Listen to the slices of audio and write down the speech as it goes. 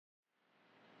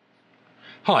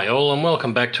Hi all and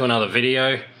welcome back to another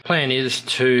video. Plan is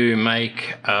to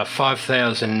make a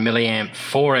 5000 milliamp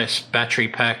 4S battery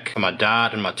pack for my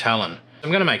Dart and my Talon. I'm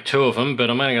going to make two of them,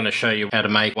 but I'm only going to show you how to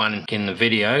make one in the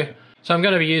video. So I'm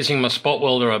going to be using my spot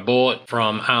welder I bought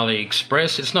from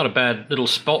AliExpress. It's not a bad little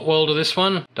spot welder, this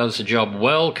one. Does the job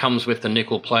well, comes with the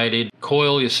nickel plated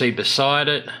coil you see beside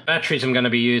it. Batteries I'm going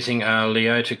to be using are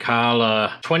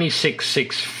Leotakala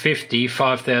 26650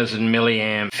 5000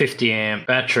 milliamp 50 amp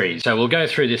batteries. So we'll go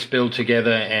through this build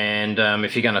together, and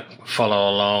if you're going to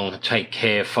follow along, take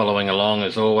care following along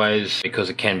as always, because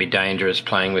it can be dangerous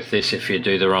playing with this if you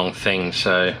do the wrong thing.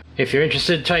 So if you're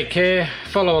interested, take care,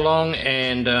 follow along,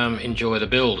 and enjoy the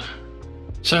build.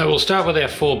 So we'll start with our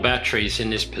 4 batteries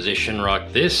in this position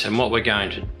like this, and what we're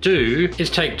going to do is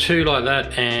take 2 like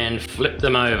that and flip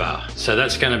them over. So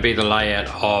that's going to be the layout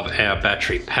of our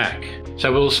battery pack.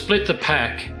 So we'll split the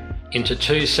pack into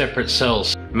 2 separate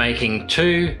cells, making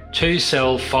two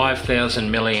 2-cell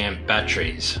 5000 milliamp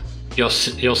batteries. Your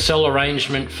cell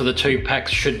arrangement for the 2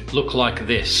 packs should look like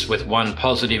this, with one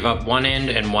positive up one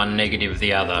end and one negative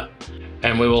the other.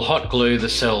 And we will hot glue the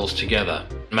cells together.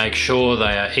 Make sure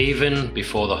they are even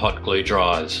before the hot glue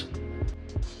dries.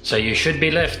 So you should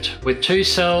be left with 2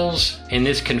 cells in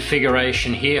this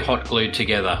configuration here, hot glued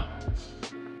together.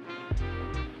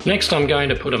 Next, I'm going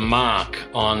to put a mark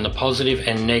on the positive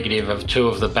and negative of 2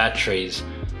 of the batteries.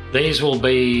 These will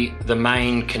be the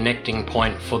main connecting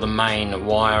point for the main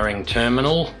wiring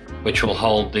terminal, which will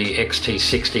hold the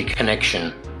XT60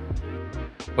 connection.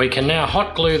 We can now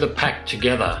hot glue the pack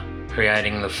together,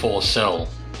 creating the 4-cell,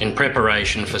 in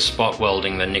preparation for spot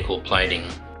welding the nickel plating.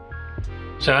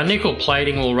 So our nickel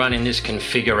plating will run in this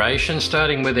configuration,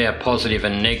 starting with our positive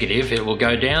and negative. It will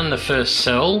go down the first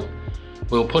cell.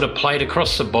 We'll put a plate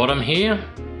across the bottom here.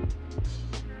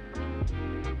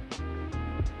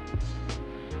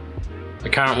 The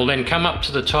current will then come up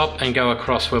to the top and go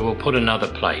across where we'll put another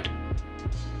plate.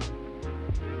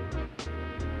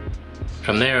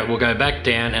 From there it will go back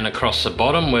down and across the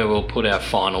bottom where we'll put our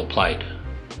final plate,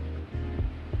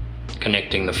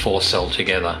 connecting the 4-cell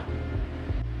together.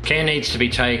 Care needs to be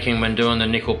taken when doing the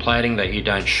nickel plating that you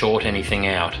don't short anything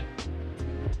out.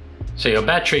 So your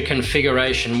battery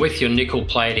configuration with your nickel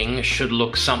plating should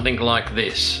look something like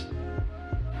this.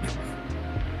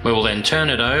 We will then turn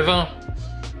it over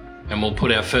and we'll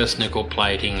put our first nickel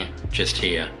plating just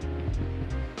here.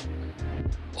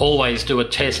 Always do a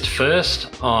test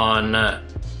first on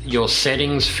your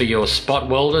settings for your spot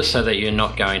welder so that you're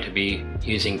not going to be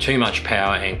using too much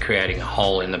power and creating a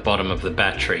hole in the bottom of the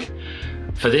battery.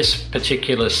 For this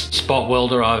particular spot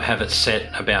welder, I have it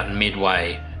set about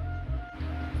midway.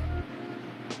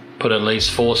 Put at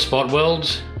least 4 spot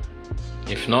welds.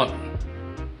 If not,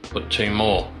 put 2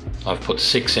 more. I've put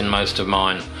 6 in most of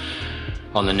mine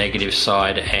on the negative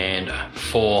side and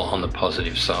 4 on the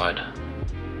positive side.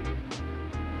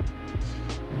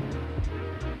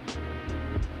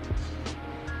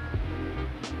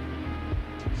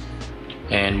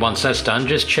 And once that's done,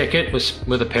 just check it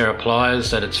with a pair of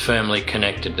pliers that it's firmly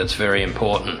connected. That's very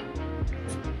important.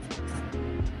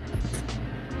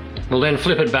 We'll then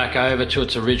flip it back over to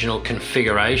its original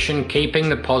configuration, keeping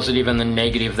the positive and the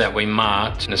negative that we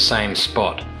marked in the same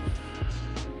spot.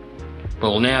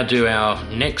 We'll now do our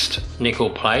next nickel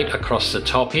plate across the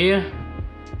top here.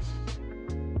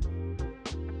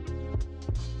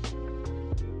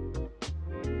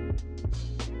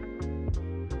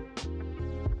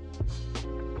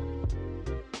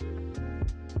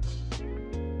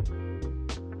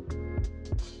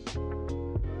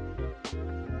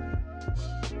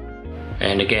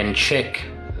 And again, check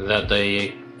that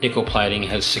the nickel plating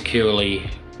has securely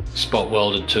spot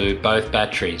welded to both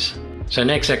batteries. So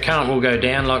next our current will go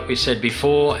down like we said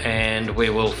before, and we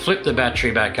will flip the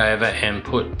battery back over and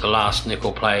put the last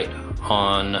nickel plate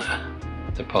on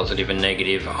the positive and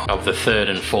negative of the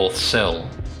 3rd and 4th cell.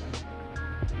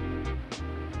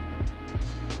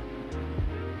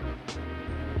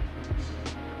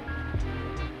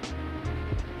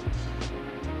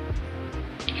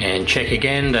 And check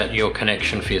again that your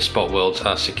connection for your spot welds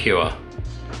are secure.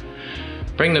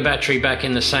 Bring the battery back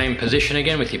in the same position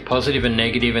again with your positive and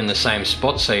negative in the same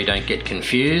spot so you don't get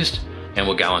confused, and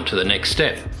we'll go on to the next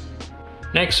step.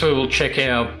 Next we will check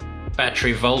our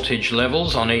battery voltage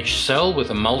levels on each cell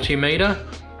with a multimeter.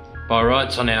 By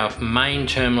rights on our main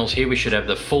terminals here we should have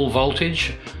the full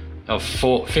voltage of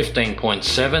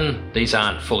 15.7. These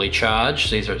aren't fully charged,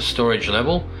 these are at storage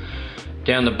level.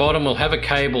 Down the bottom we'll have a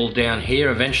cable down here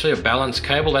eventually, a balance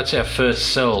cable. That's our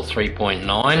first cell,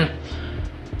 3.9.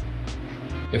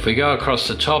 If we go across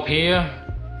the top here,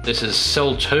 This is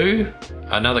cell 2.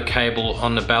 Another cable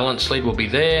on the balance lead will be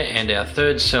there, and our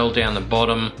third cell down the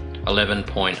bottom,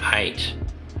 11.8.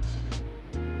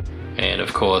 And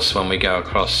of course, when we go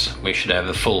across, we should have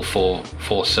the full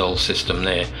four cell system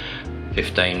there,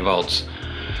 15 volts.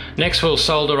 Next, we'll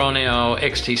solder on our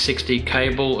XT60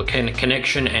 cable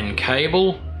connection and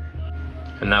cable,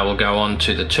 and that will go on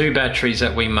to the 2 batteries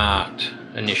that we marked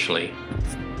initially.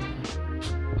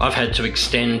 I've had to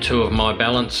extend 2 of my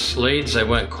balance leads. They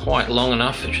weren't quite long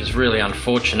enough, which is really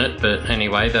unfortunate, but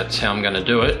anyway, that's how I'm going to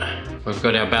do it. We've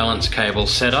got our balance cable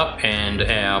set up and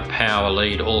our power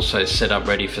lead also set up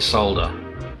ready for solder.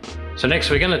 So next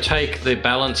we're going to take the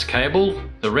balance cable.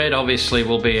 The red obviously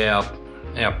will be our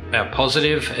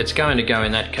positive. It's going to go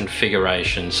in that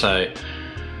configuration. So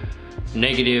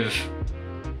negative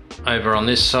over on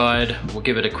this side, we'll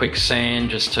give it a quick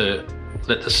sand just to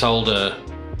let the solder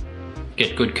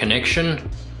get good connection.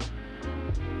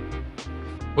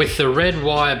 With the red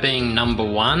wire being number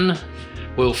 1,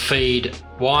 we'll feed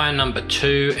wire number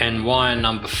 2 and wire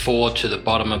number 4 to the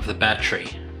bottom of the battery.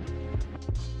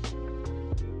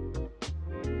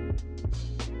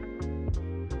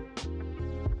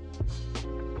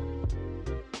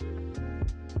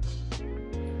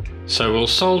 So we'll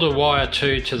solder wire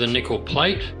 2 to the nickel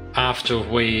plate after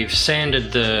we've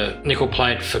sanded the nickel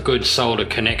plate for good solder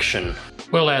connection.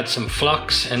 We'll add some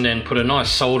flux and then put a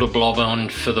nice solder blob on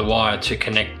for the wire to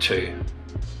connect to.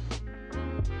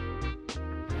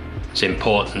 It's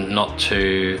important not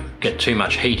to get too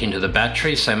much heat into the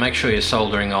battery, so make sure your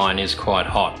soldering iron is quite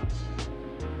hot.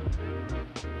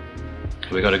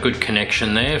 We've got a good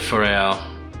connection there for our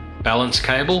balance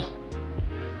cable.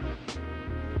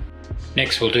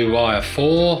 Next we'll do wire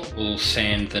 4, we'll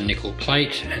sand the nickel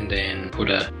plate and then put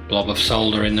a blob of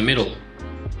solder in the middle.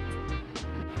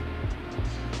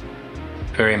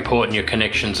 Very important your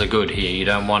connections are good here. You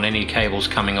don't want any cables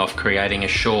coming off creating a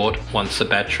short once the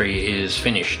battery is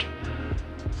finished.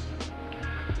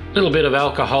 A little bit of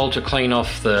alcohol to clean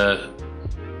off the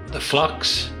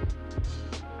flux.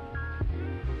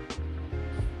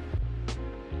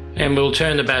 And we'll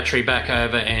turn the battery back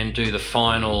over and do the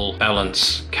final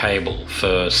balance cable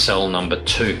for cell number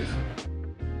 2.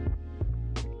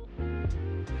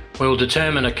 We'll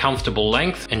determine a comfortable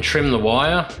length and trim the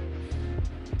wire.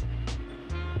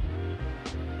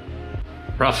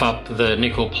 Rough up the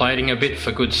nickel plating a bit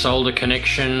for good solder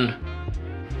connection.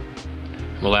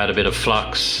 We'll add a bit of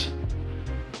flux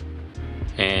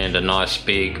and a nice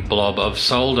big blob of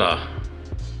solder.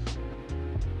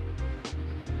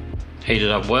 Heat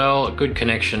it up well, a good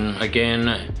connection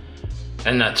again,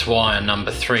 and that's wire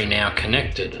number 3 now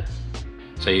connected.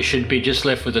 So you should be just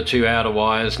left with the 2 outer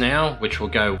wires now, which will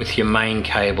go with your main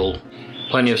cable.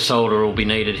 Plenty of solder will be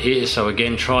needed here, so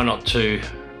again try not to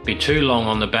be too long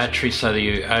on the battery so that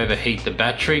you overheat the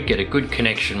battery. Get a good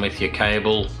connection with your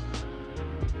cable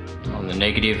on the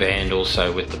negative and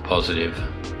also with the positive.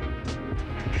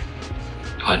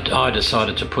 I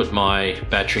decided to put my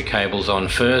battery cables on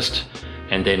first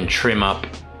and then trim up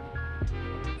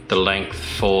the length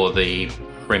for the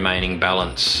remaining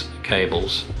balance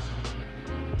cables.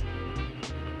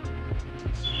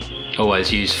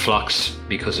 Always use flux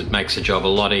because it makes the job a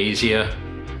lot easier,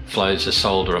 flows the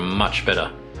solder much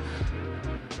better.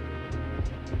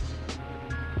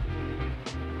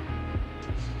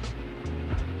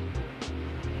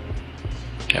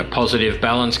 Our positive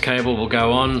balance cable will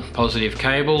go on positive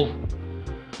cable,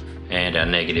 and our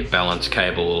negative balance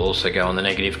cable will also go on the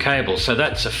negative cable. So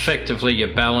that's effectively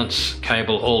your balance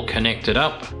cable all connected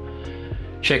up.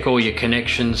 Check all your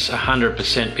connections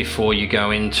 100% before you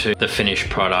go into the finished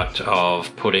product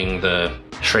of putting the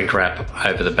shrink wrap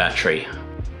over the battery.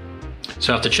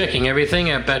 So after checking everything,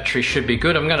 our battery should be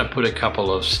good. I'm going to put a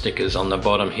couple of stickers on the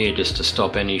bottom here just to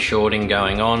stop any shorting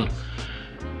going on.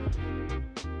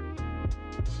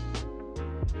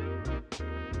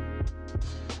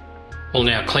 We'll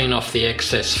now clean off the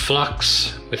excess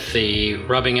flux with the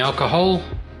rubbing alcohol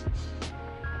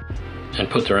and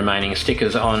put the remaining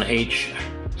stickers on each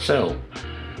cell.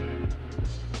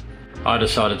 I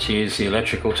decided to use the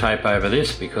electrical tape over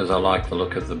this because I like the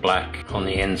look of the black on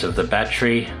the ends of the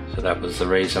battery, so that was the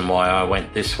reason why I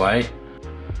went this way.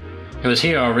 It was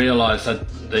here I realised that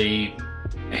the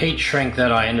heat shrink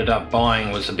that I ended up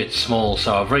buying was a bit small,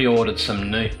 so I've reordered some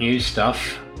new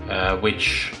stuff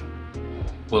which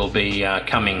will be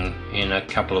coming in a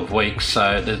couple of weeks. So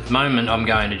at the moment I'm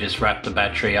going to just wrap the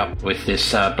battery up with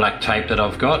this black tape that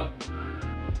I've got.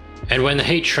 And when the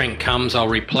heat shrink comes, I'll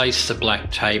replace the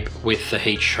black tape with the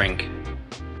heat shrink.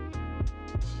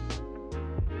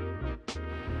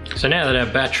 So now that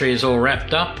our battery is all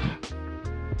wrapped up,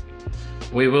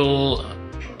 we will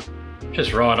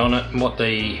just write on it what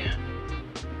the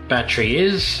battery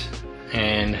is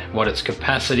and what its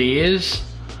capacity is,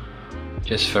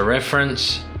 just for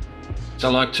reference. So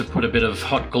I like to put a bit of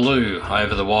hot glue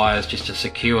over the wires just to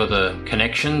secure the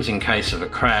connections in case of a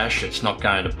crash. It's not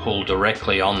going to pull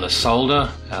directly on the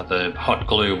solder. The hot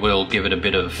glue will give it a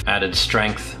bit of added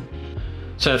strength.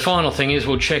 So the final thing is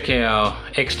we'll check our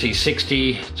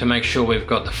XT60 to make sure we've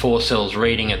got the 4 cells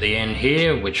reading at the end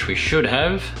here, which we should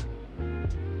have.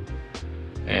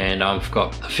 And I've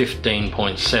got the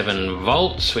 15.7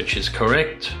 volts, which is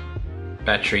correct.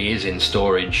 Battery is in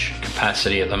storage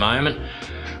capacity at the moment.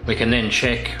 We can then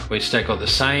check, we've still got the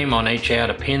same on each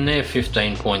outer pin there,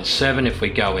 15.7. If we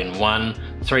go in one,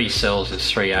 3 cells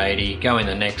is 380, go in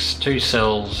the next 2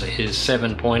 cells is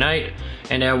 7.8,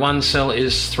 and our 1 cell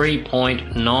is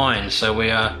 3.9. So we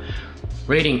are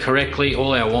reading correctly,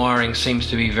 all our wiring seems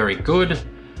to be very good.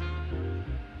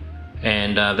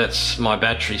 And that's my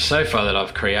battery so far that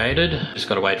I've created. Just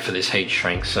got to wait for this heat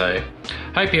shrink. So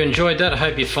hope you enjoyed that. I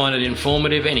hope you find it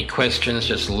informative. Any questions,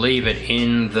 just leave it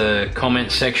in the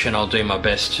comment section. I'll do my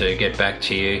best to get back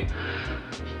to you.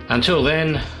 Until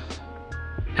then,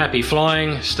 happy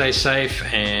flying, stay safe,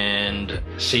 and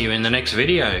see you in the next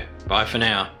video. Bye for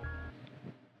now.